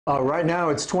Right now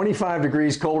it's 25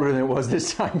 degrees colder than it was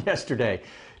this time yesterday.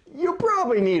 You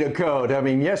probably need a coat. I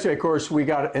mean, yesterday, of course, we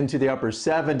got into the upper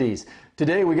 70s.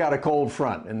 Today we got a cold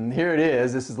front, and here it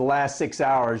is. This is the last 6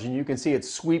 hours, and you can see it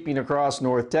sweeping across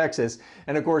North Texas.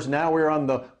 And of course, now we're on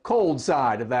the cold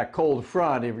side of that cold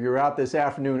front. If you were out this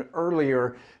afternoon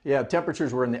earlier, yeah,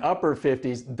 temperatures were in the upper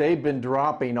 50s. They've been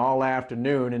dropping all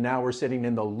afternoon, and now we're sitting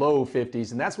in the low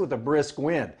 50s, and that's with a brisk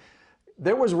wind.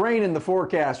 There was rain in the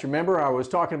forecast. Remember, I was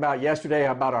talking about yesterday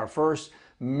about our first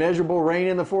measurable rain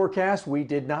in the forecast. We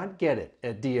did not get it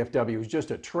at DFW. It was just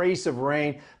a trace of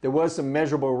rain. There was some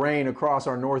measurable rain across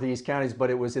our northeast counties, but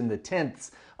it was in the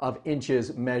tenths of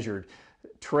inches measured.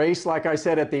 Trace, like I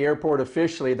said at the airport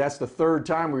officially, that's the third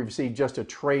time we've received just a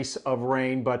trace of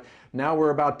rain, but now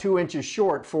we're about 2 inches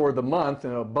short for the month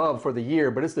and above for the year,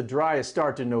 but it's the driest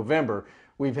start to November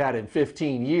we've had in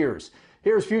 15 years.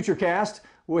 Here's Futurecast.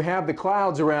 We have the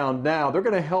clouds around now. They're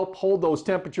going to help hold those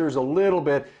temperatures a little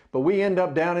bit, but we end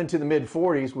up down into the mid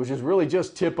 40s, which is really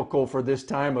just typical for this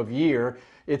time of year.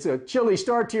 It's a chilly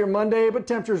start to your Monday, but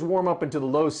temperatures warm up into the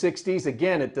low 60s.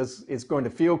 Again, it's going to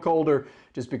feel colder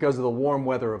just because of the warm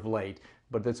weather of late,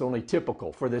 but that's only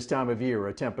typical for this time of year,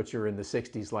 a temperature in the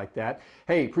 60s like that.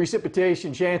 Hey,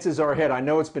 precipitation chances are ahead. I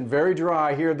know it's been very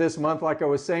dry here this month, like I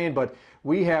was saying, but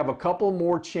we have a couple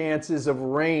more chances of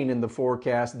rain in the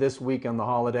forecast this week on the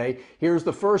holiday. Here's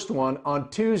the first one on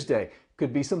Tuesday.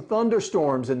 Could be some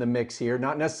thunderstorms in the mix here,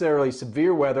 not necessarily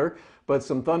severe weather, but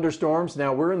some thunderstorms.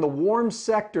 Now we're in the warm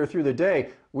sector through the day.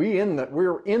 We're in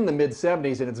the mid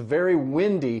 70s and it's very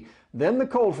windy. Then the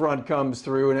cold front comes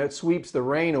through and it sweeps the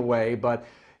rain away, but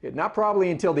not probably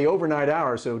until the overnight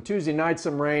hours. So Tuesday night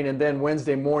some rain, and then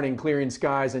Wednesday morning clearing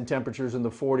skies and temperatures in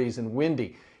the 40s and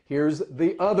windy. Here's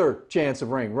the other chance of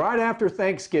rain right after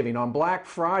Thanksgiving on Black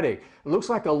Friday. It looks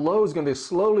like a low is going to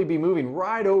slowly be moving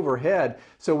right overhead.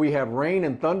 So we have rain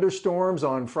and thunderstorms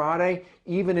on Friday,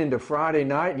 even into Friday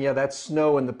night. And yeah, that's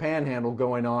snow in the panhandle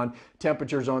going on.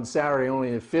 Temperatures on Saturday only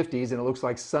in the 50s, and it looks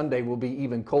like Sunday will be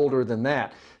even colder than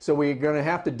that. So we're going to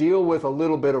have to deal with a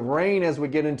little bit of rain as we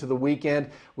get into the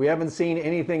weekend. We haven't seen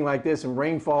anything like this in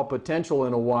rainfall potential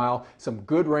in a while. Some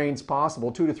good rains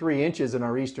possible, 2 to 3 inches in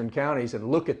our eastern counties. And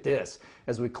look at this.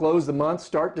 As we close the month,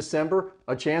 start December,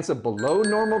 a chance of below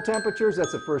normal temperatures.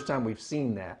 That's the first time we've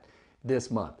seen that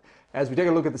this month. As we take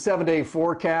a look at the 7-day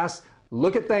forecast,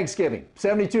 look at Thanksgiving,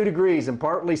 72 degrees and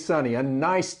partly sunny, a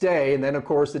nice day. And then, of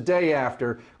course, the day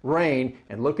after, rain.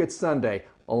 And look at Sunday,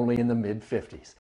 only in the mid 50s.